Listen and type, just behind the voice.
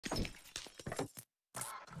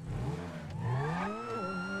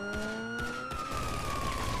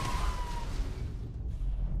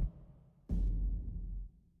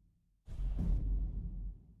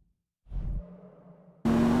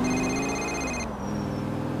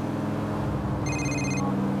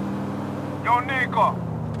Yo, Nico,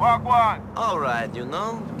 walk one. All right, you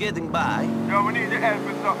know, getting by. Yo, we need your help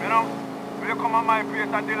with something, you know? Will you come on my place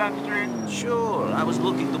on Dillon Street? Sure, I was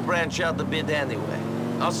looking to branch out a bit anyway.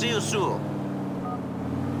 I'll see you soon.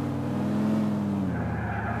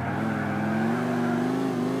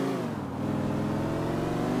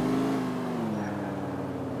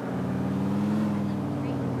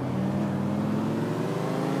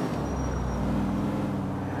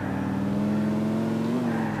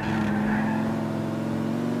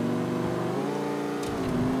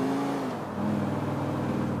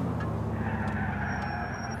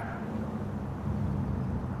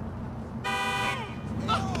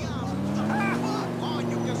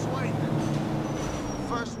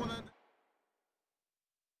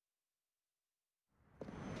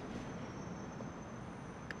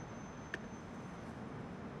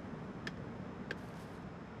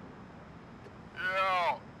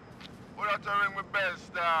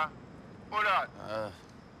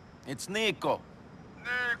 It's Nico.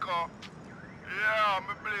 Nico? Yeah,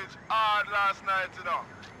 me bleach hard last night, you know.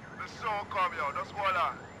 The sun come, yo. Just hold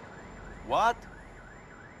on. What?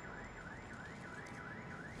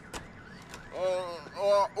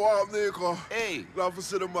 What up, Nico? Hey. Glad to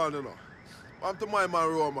see the man, you know. I'm to my man,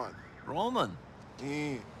 Roman. Roman?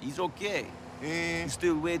 He's okay. He's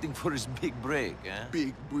still waiting for his big break, eh?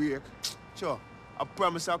 Big break? Sure. I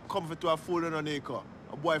promise I'll comfort to a fool, you know, Nico.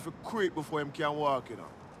 A boy for creep before him can walk, you know.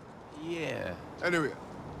 Yeah. Anyway,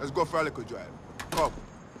 let's go for a little drive. Come.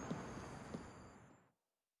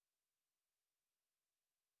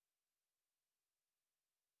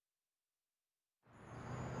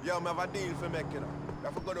 Yo, I have a deal for make, you know. I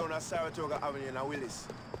have to go down to Saratoga Avenue in Willis.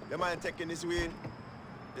 You mind taking this way?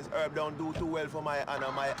 This herb don't do too well for my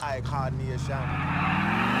honor, my eye coordination.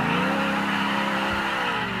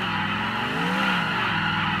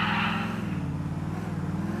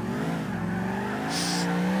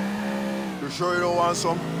 You sure you don't want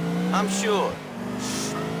some? I'm sure.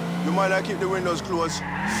 You might not keep the windows closed.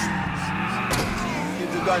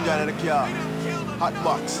 Keep the ganja in the car. Hot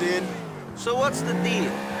box, see? So what's the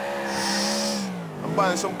deal? I'm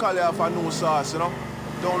buying some curry off a new sauce, you know?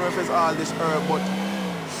 Don't know if it's all this herb, but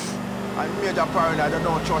I'm major paranoid, I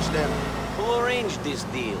don't trust them. Who arranged this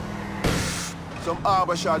deal? Some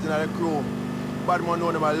harbor shots in the crew. Bad man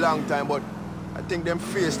know them a long time, but I think them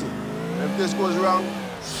faced it. And if this goes wrong,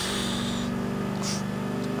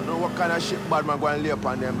 I don't know what kind of shit bad man going to lay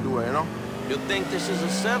upon them door, you know? You think this is a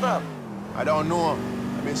setup? I don't know.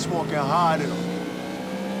 I've been smoking hard, you know.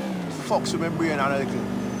 It fucks with my brain a little.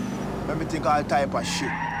 Let me think all type of shit.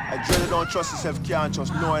 I really don't trust yourself, can't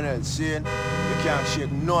trust no one else, see? You can't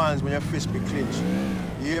shake no hands when your fist be clenched.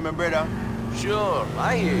 You hear me, brother? Sure,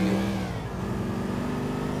 I hear you.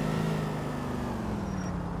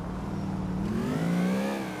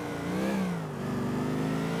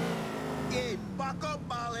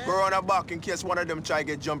 Go around the back in case one of them try to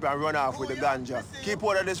get jumpy and run off with the ganja. Keep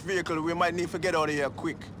out of this vehicle, we might need to get out of here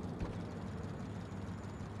quick.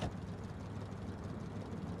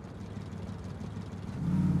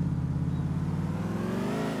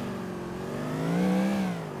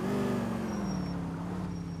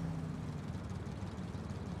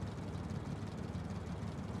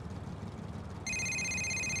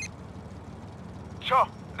 Sure,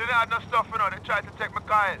 they didn't have no stuff, you know. They tried to take my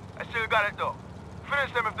car in. I still got it, though.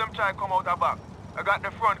 Finish them if them try to come out the back. I got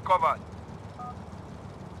the front covered.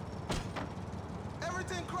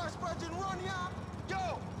 Everything cross budget run, yeah?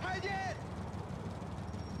 Yo, hide it!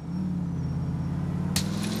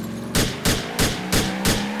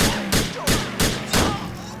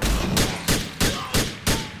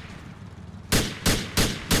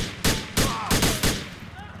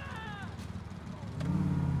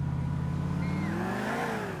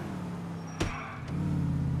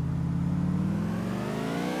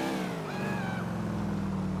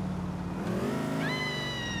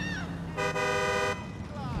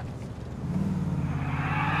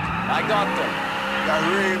 I got them. You're a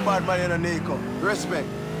real bad man, you know, Nico. Respect.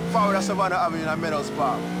 Forward of Savannah Avenue in Meadows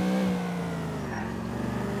Park.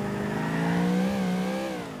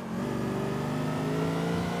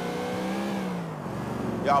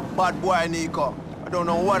 You're a bad boy, Nico. I don't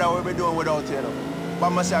know what I will be doing without you, though. But I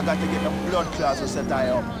must say I got to get the blood class to set I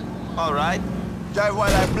up. All right. Drive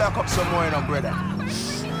while I black up some more, you know, brother.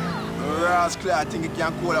 Rascal, I think you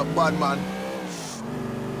can call a bad man.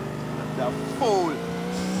 The fool.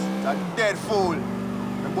 The dead fool.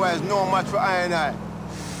 The boy is no match for I and I.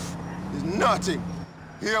 It's nothing.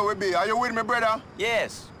 Here we be. Are you with me, brother?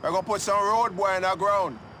 Yes. We're gonna put some road boy in the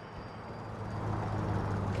ground.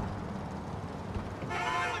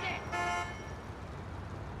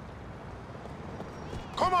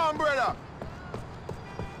 Come on, brother.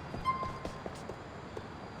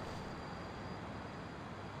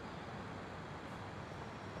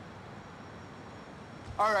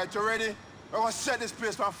 Alright, you ready? We're gonna set this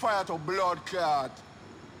place on fire to blood clot.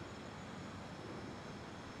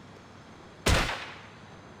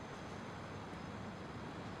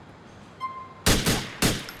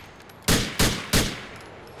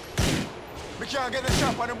 We can't get the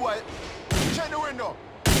shot on the boy. Check the window.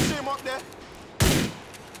 See him up there?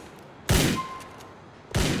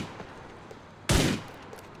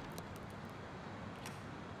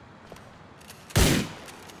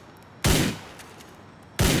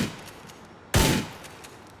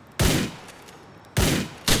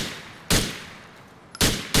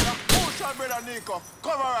 Push on, brother Nico.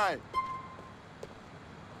 Cover right.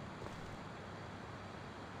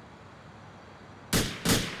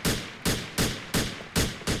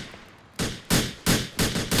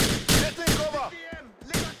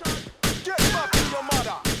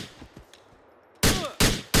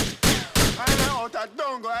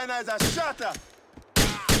 Don't go, I know it's a shatter.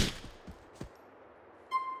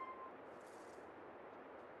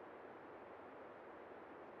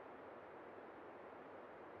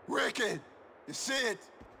 Wicked, you see it?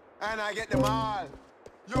 And I get them all.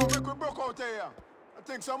 Yo, we could broke out here. I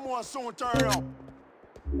think some more soon turn up.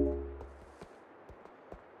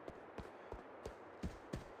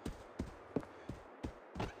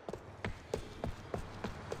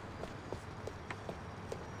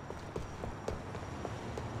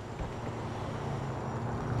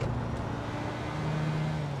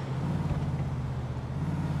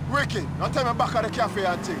 Ricky, don't tell me back at the cafe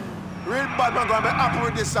and thing. Real bad man gonna be happy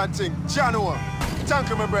with this and thing. Jano, thank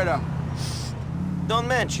you, my brother. Don't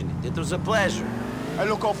mention it. It was a pleasure. I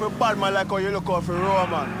look out for bad man like how you look out for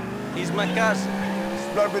Roman. He's my cousin.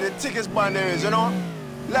 Blood with the thickest band there is, you know?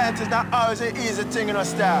 Light is not always an easy thing in a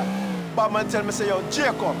style. Bad man tell me, say, yo,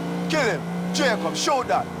 Jacob, kill him. Jacob, shoot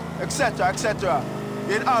that, etc., etc.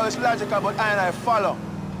 It always logical, but I follow.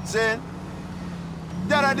 See?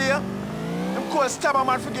 The other day, them cold stabber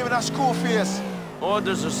man for giving a screw face.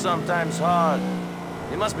 Orders are sometimes hard.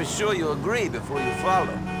 You must be sure you agree before you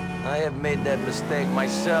follow. I have made that mistake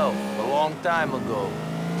myself a long time ago.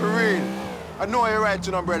 For real. I know you're right,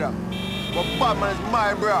 you know, brother. But Batman is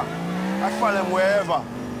my bro. I follow him wherever.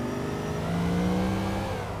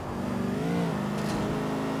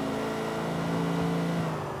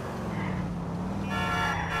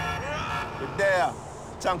 You're there.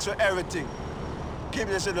 Thanks for everything. Keep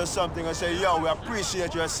this little something and say, yo, we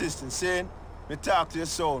appreciate your assistance, see? We talk to you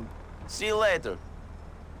soon. See you later.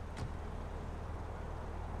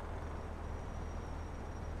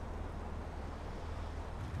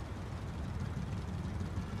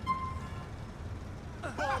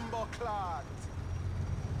 Bumbleclot.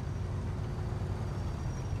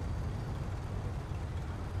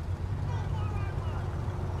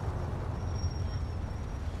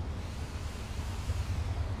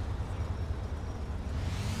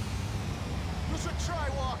 You should try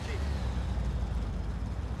walking.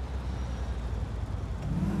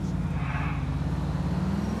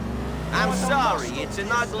 I'm sorry, it's an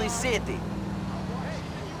ugly city.